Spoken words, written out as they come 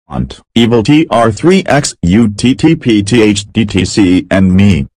Evil TR3X UTTPTHDTC and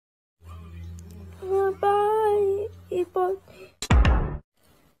me. Bye.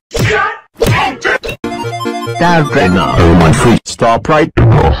 Oh my freak, stop right.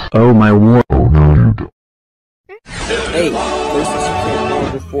 Oh my war. Oh no you don't. Hey, there's a secret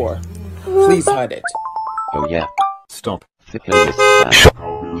number 4. Please hide it. Oh yeah. Stop. The playlist is bad.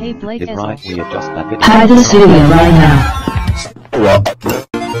 Hey Blake, It's right, we adjust that bit. hide the studio right now.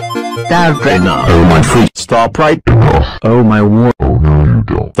 Oh my freak, stop right. Oh my war. Oh no you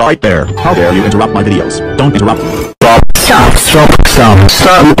don't. Right there. How dare you interrupt my videos? Don't interrupt. Stop.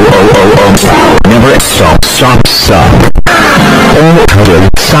 Never stop. Oh, how dare you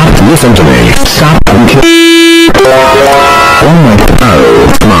stop, listen to me. Stop. Oh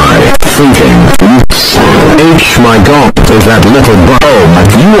my freaking my god, is that little oh my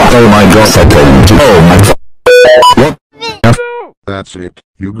god, second. Oh my what? That's it,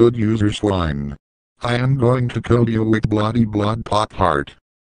 you good user swine. I am going to kill you with bloody blood pot heart.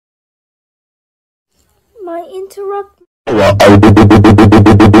 My interrupt.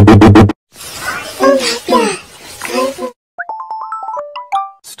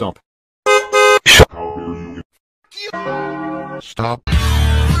 Stop. Stop.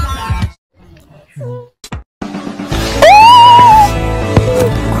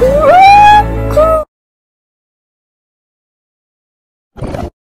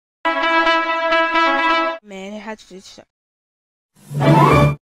 Man, it had to do so.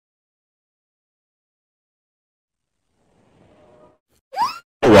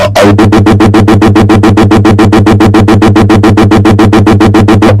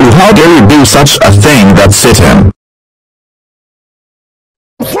 How dare you do such a thing that sit him?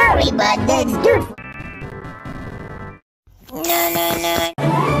 Sorry, but that's dirt. No.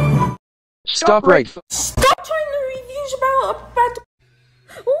 Stop right. Stop trying to reviews about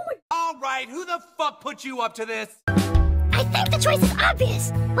oh my. Alright, who the fuck put you up to this? I think the choice is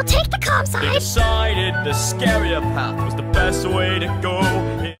obvious. We'll take the calm side. Decided the scarier path was the best way to go.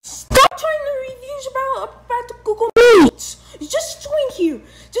 Stop trying to reviews about Google Meet. Just join here.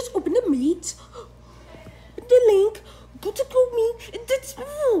 Just open the Meet, the link, go to Google Meet, and that's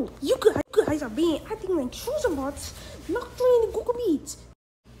you guys are being acting like choosebots, not joining Google Meet.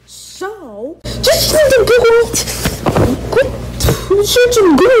 So just join the Google Meet. Go search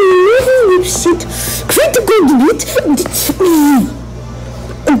and Google website. Create the Google Meet. That's me.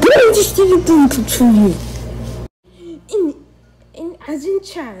 I'm gonna register the link to you. As in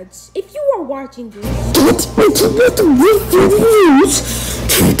chats, if you are watching this, don't interrupt the videos.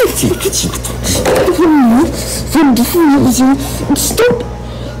 Try to take it from the reason and stop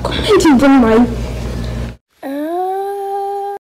commenting on my